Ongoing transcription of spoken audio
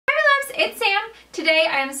it's Sam. Today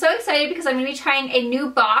I am so excited because I'm going to be trying a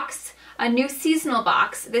new box, a new seasonal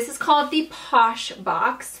box. This is called the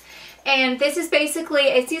Poshbox. And this is basically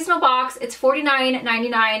a seasonal box. It's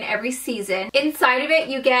 $49.99 every season. Inside of it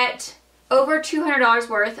you get over $200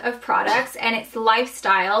 worth of products, and it's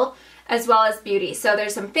lifestyle as well as beauty. So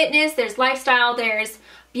there's some fitness, there's lifestyle, there's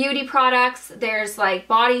beauty products, there's like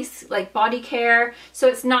body care. So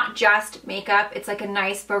it's not just makeup, it's like a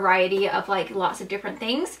nice variety of like lots of different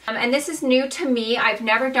things. And this is new to me. I've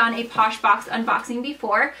never done a Poshbox unboxing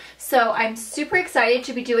before, so I'm super excited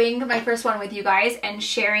to be doing my first one with you guys and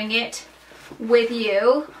sharing it with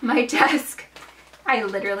you. My desk, I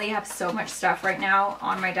literally have so much stuff right now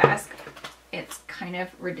on my desk. It's kind of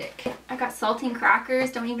ridiculous. I got saltine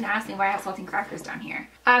crackers. Don't even ask me why I have saltine crackers down here.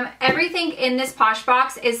 Everything in this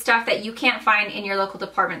Poshbox is stuff that you can't find in your local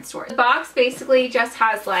department store. The box basically just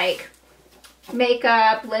has like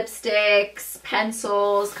makeup, lipsticks,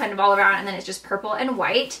 pencils, kind of all around, and then it's just purple and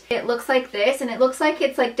white. It looks like this, and it looks like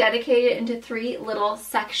it's like dedicated into 3 little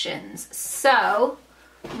sections. So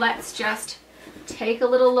let's just take a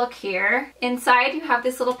little look here. Inside you have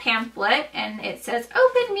this little pamphlet, and it says,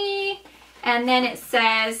 "Open me." And then it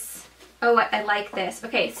says, oh, I like this.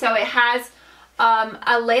 Okay, so it has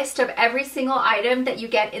a list of every single item that you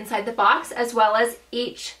get inside the box, as well as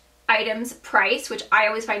each item's price, which I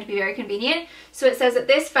always find to be very convenient. So it says that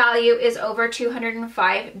this value is over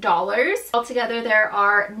 $205. Altogether, there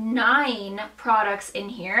are 9 products in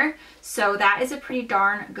here. So that is a pretty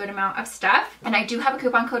darn good amount of stuff. And I do have a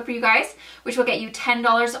coupon code for you guys, which will get you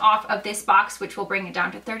 $10 off of this box, which will bring it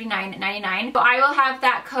down to $39.99. So I will have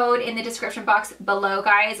that code in the description box below,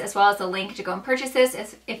 guys, as well as a link to go and purchase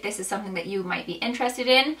this if this is something that you might be interested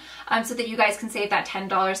in, so that you guys can save that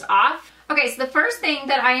 $10 off. Okay, so the first thing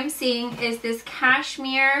that I am seeing is this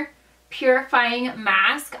cashmere purifying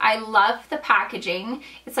mask. I love the packaging.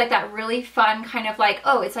 It's like that really fun kind of like,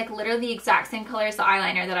 oh, it's like literally the exact same color as the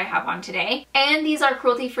eyeliner that I have on today. And these are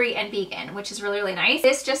cruelty-free and vegan, which is really, really nice.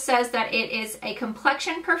 This just says that it is a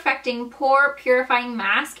complexion perfecting pore purifying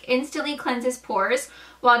mask, instantly cleanses pores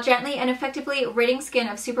while gently and effectively ridding skin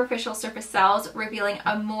of superficial surface cells, revealing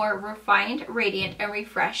a more refined, radiant, and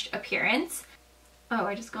refreshed appearance. Oh,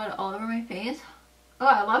 I just got it all over my face. Oh,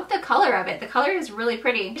 I love the color of it. The color is really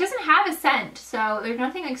pretty. It doesn't have a scent, so there's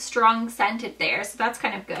nothing like strong scented there, so that's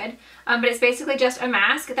kind of good. But it's basically just a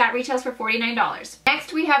mask that retails for $49.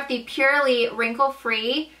 Next, we have the Purely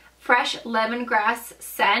Wrinkle-Free Fresh Lemongrass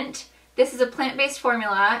Scent. This is a plant-based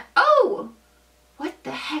formula. Oh, what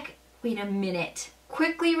the heck? Wait a minute.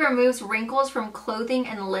 Quickly removes wrinkles from clothing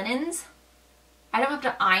and linens. I don't have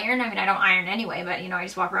to iron. I mean, I don't iron anyway, but you know, I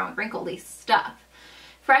just walk around with wrinkly stuff.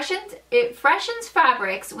 It freshens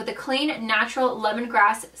fabrics with a clean, natural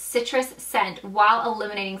lemongrass citrus scent while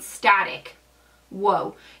eliminating static.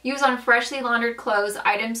 Whoa. Use on freshly laundered clothes,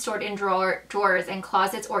 items stored in drawers and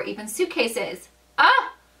closets, or even suitcases.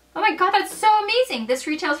 Ah! Oh my god, that's so amazing. This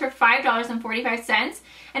retails for $5.45,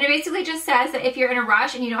 and it basically just says that if you're in a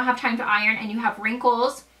rush and you don't have time to iron and you have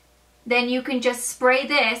wrinkles, then you can just spray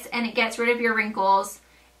this and it gets rid of your wrinkles,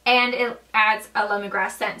 and it adds a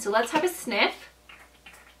lemongrass scent. So let's have a sniff.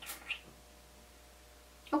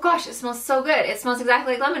 Oh gosh, it smells so good. It smells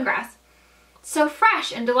exactly like lemongrass. So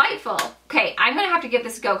fresh and delightful. Okay, I'm gonna have to give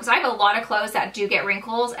this a go because I have a lot of clothes that do get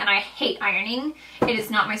wrinkles and I hate ironing. It is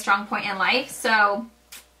not my strong point in life, so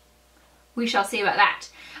we shall see about that.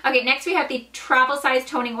 Okay, next we have the travel size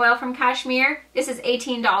toning oil from Cashmere. This is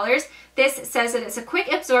 $18. This says that it's a quick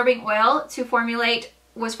absorbing oil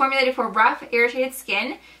was formulated for rough, irritated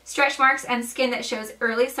skin, stretch marks, and skin that shows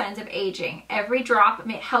early signs of aging. Every drop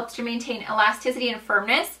helps to maintain elasticity and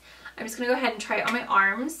firmness. I'm just gonna go ahead and try it on my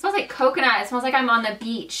arms. It smells like coconut. It smells like I'm on the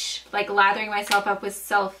beach, like lathering myself up with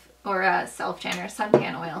suntan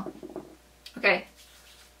oil. Okay,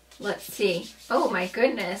 let's see. Oh my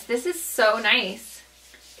goodness, this is so nice.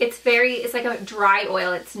 It's like a dry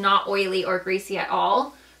oil. It's not oily or greasy at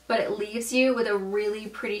all, but it leaves you with a really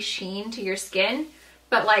pretty sheen to your skin.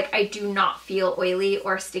 But like, I do not feel oily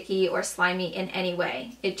or sticky or slimy in any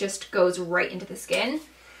way. It just goes right into the skin.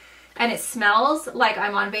 And it smells like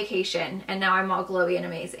I'm on vacation and now I'm all glowy and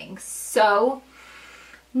amazing. So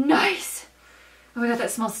nice. Oh my god,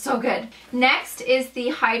 that smells so good. Next is the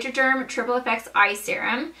Hydroderm Triple Effects Eye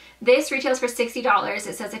Serum. This retails for $60.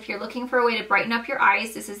 It says if you're looking for a way to brighten up your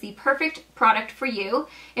eyes, this is the perfect product for you.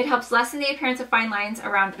 It helps lessen the appearance of fine lines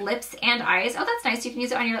around lips and eyes. Oh, that's nice. You can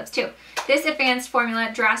use it on your lips too. This advanced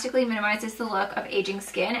formula drastically minimizes the look of aging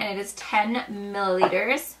skin, and it is 10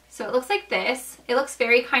 milliliters. So it looks like this. It looks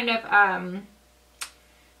very kind of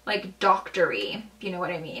like doctory, if you know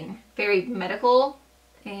what I mean. Very medical.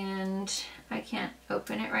 And I can't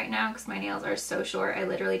open it right now because my nails are so short. I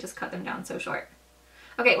literally just cut them down so short.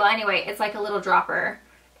 Okay, well anyway, it's like a little dropper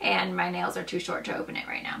and my nails are too short to open it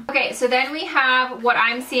right now. Okay, so then we have what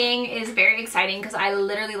I'm seeing is very exciting because I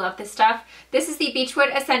literally love this stuff. This is the Beechwood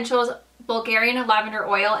Essentials Bulgarian Lavender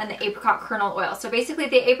Oil and the Apricot Kernel Oil. So basically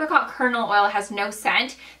the Apricot Kernel Oil has no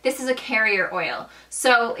scent. This is a carrier oil.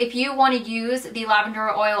 So if you want to use the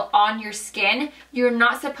lavender oil on your skin, you're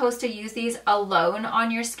not supposed to use these alone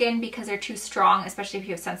on your skin because they're too strong, especially if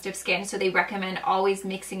you have sensitive skin. So they recommend always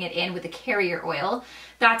mixing it in with the carrier oil.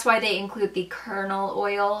 That's why they include the kernel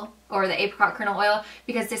oil or the apricot kernel oil,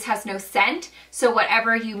 because this has no scent. So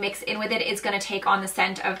whatever you mix in with it is going to take on the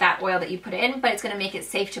scent of that oil that you put in, but it's going to make it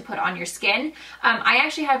safe to put on your skin. I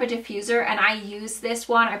actually have a diffuser and I use this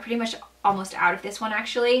one. I'm pretty much almost out of this one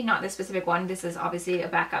actually, not this specific one. This is obviously a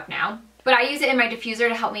backup now. But I use it in my diffuser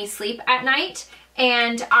to help me sleep at night.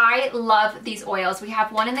 And I love these oils. We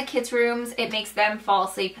have one in the kids' rooms. It makes them fall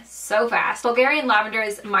asleep so fast. Bulgarian lavender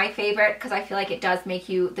is my favorite because I feel like it does make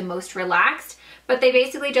you the most relaxed. But they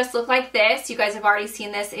basically just look like this. You guys have already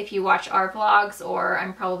seen this if you watch our vlogs, or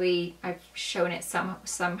I've shown it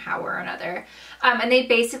somehow or another. And they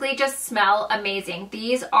basically just smell amazing.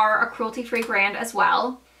 These are a cruelty-free brand as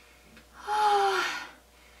well.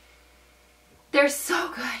 They're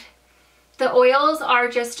so good. The oils are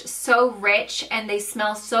just so rich and they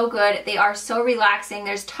smell so good. They are so relaxing.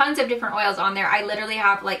 There's tons of different oils on there. I literally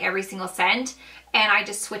have like every single scent and I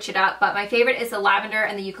just switch it up. But my favorite is the lavender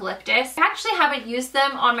and the eucalyptus. I actually haven't used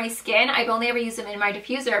them on my skin. I've only ever used them in my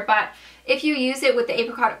diffuser, but if you use it with the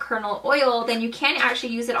apricot kernel oil, then you can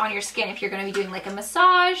actually use it on your skin if you're going to be doing like a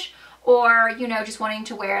massage or, you know, just wanting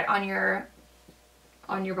to wear it on your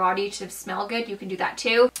body to smell good. You can do that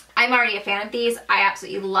too. I'm already a fan of these. I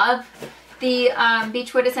absolutely love the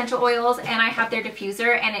Beechwood essential oils, and I have their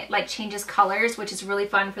diffuser and it like changes colors, which is really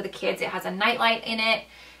fun for the kids. It has a nightlight in it,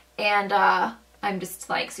 and I'm just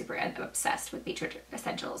like super obsessed with Beechwood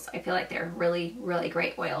essentials. I feel like they're really, really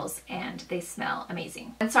great oils and they smell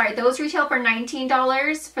amazing. I'm sorry, those retail for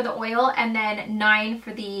 $19 for the oil and then $9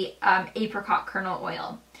 for the apricot kernel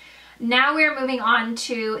oil. Now we're moving on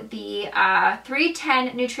to the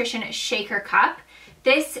 310 Nutrition Shaker Cup.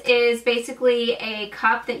 This is basically a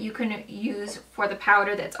cup that you can use for the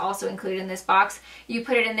powder that's also included in this box. You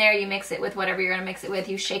put it in there, you mix it with whatever you're gonna mix it with,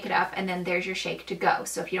 you shake it up, and then there's your shake to go.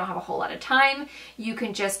 So if you don't have a whole lot of time, you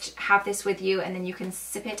can just have this with you and then you can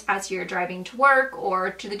sip it as you're driving to work or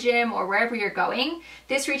to the gym or wherever you're going.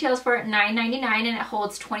 This retails for $9.99 and it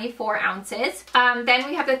holds 24 ounces. Then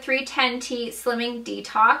we have the 310T Slimming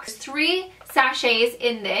Detox. 3 sachets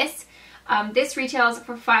in this. This retails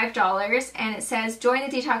for $5 and it says, join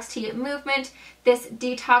the detox tea movement. This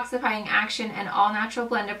detoxifying action and all natural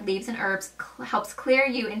blend of leaves and herbs helps clear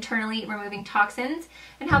you internally, removing toxins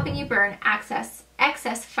and helping you burn excess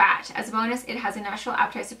fat. As a bonus, it has a natural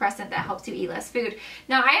appetite suppressant that helps you eat less food.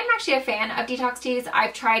 Now, I am actually a fan of detox teas.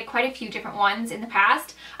 I've tried quite a few different ones in the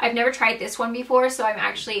past. I've never tried this one before, so I'm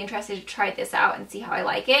actually interested to try this out and see how I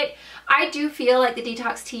like it. I do feel like the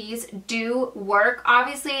detox teas do work.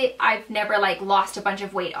 Obviously, I've never like lost a bunch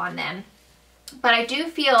of weight on them. But I do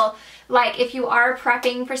feel like if you are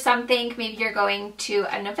prepping for something, maybe you're going to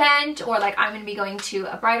an event, or like I'm going to be going to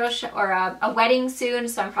a bridal or a wedding soon,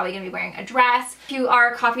 so I'm probably going to be wearing a dress. If you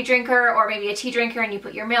are a coffee drinker or maybe a tea drinker and you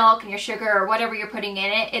put your milk and your sugar or whatever you're putting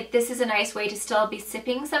in it, this is a nice way to still be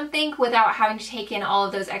sipping something without having to take in all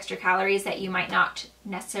of those extra calories that you might not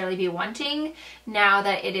necessarily be wanting. Now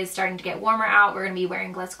that it is starting to get warmer out, we're going to be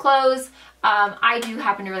wearing less clothes. I do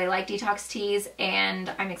happen to really like detox teas,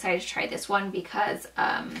 and I'm excited to try this one because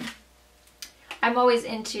I'm always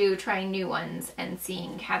into trying new ones and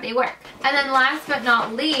seeing how they work. And then last but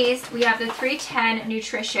not least, we have the 310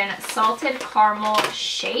 Nutrition Salted Caramel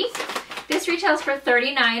Shake. This retails for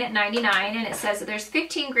 $39.99 and it says that there's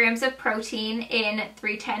 15 grams of protein in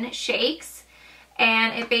 310 shakes,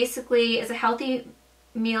 and it basically is a healthy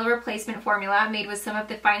meal replacement formula made with some of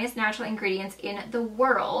the finest natural ingredients in the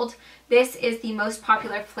world. This is the most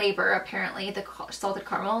popular flavor, apparently, the salted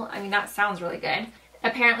caramel. I mean, that sounds really good.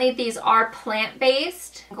 Apparently these are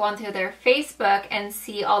plant-based. Go on through their Facebook and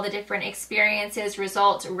see all the different experiences,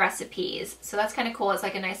 results, recipes. So that's kind of cool. It's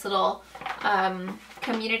like a nice little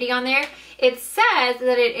community on there. It says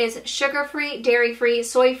that it is sugar-free, dairy-free,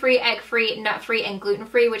 soy-free, egg-free, nut-free, and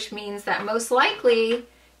gluten-free, which means that most likely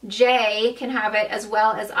Jay can have it as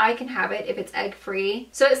well as I can have it if it's egg-free.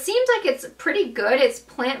 So it seems like it's pretty good. It's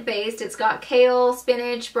plant-based. It's got kale,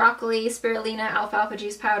 spinach, broccoli, spirulina, alfalfa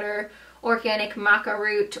juice powder, organic maca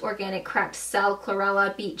root, organic cracked cell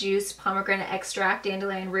chlorella, beet juice, pomegranate extract,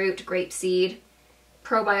 dandelion root, grape seed.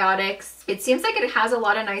 probiotics. It seems like it has a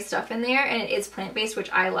lot of nice stuff in there, and it is plant-based,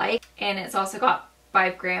 which I like. And it's also got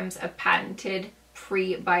 5 grams of patented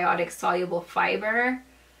prebiotic soluble fiber.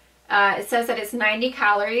 It says that it's 90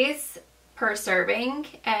 calories per serving,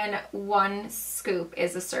 and 1 scoop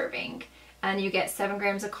is a serving. And you get 7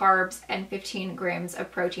 grams of carbs and 15 grams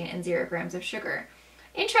of protein and 0 grams of sugar.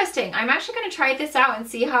 Interesting. I'm actually going to try this out and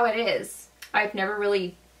see how it is. I've never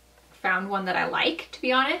really found one that I like, to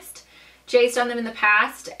be honest. Jay's done them in the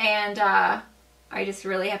past, and I just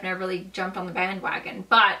really have never really jumped on the bandwagon.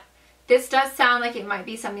 But this does sound like it might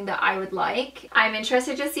be something that I would like. I'm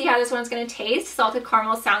interested to see how this one's going to taste. Salted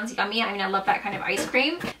caramel sounds yummy. I mean, I love that kind of ice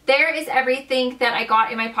cream. There is everything that I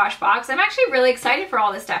got in my Poshbox. I'm actually really excited for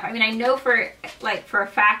all this stuff. I mean, I know for a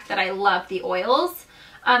fact that I love the oils,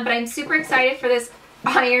 but I'm super excited for this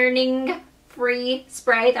ironing free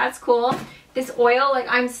spray. That's cool. This oil, like,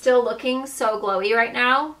 I'm still looking so glowy right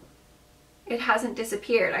now. It hasn't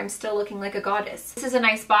disappeared. I'm still looking like a goddess. This is a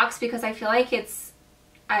nice box because I feel like it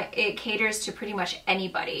caters to pretty much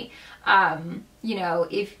anybody. You know,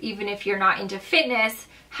 even if you're not into fitness,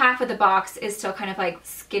 half of the box is still kind of like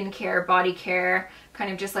skincare, body care,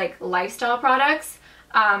 kind of just like lifestyle products.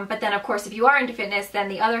 But then of course, if you are into fitness, then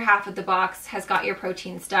the other half of the box has got your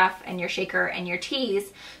protein stuff and your shaker and your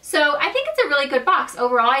teas. So I think it's a really good box.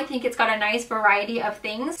 Overall, I think it's got a nice variety of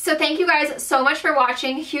things. So thank you guys so much for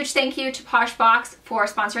watching. Huge thank you to Poshbox for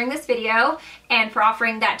sponsoring this video and for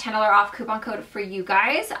offering that $10 off coupon code for you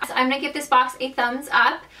guys. So I'm gonna give this box a thumbs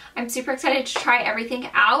up. I'm super excited to try everything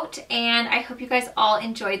out, and I hope you guys all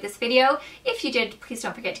enjoyed this video. If you did, please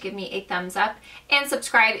don't forget to give me a thumbs up and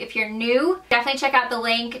subscribe if you're new. Definitely check out the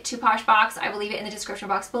link to Poshbox. I will leave it in the description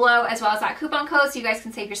box below, as well as that coupon code, so you guys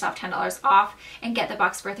can save yourself $10 off and get the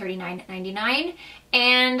box for $39.99.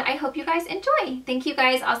 And I hope you guys enjoy. Thank you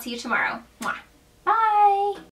guys. I'll see you tomorrow. Mwah. Bye.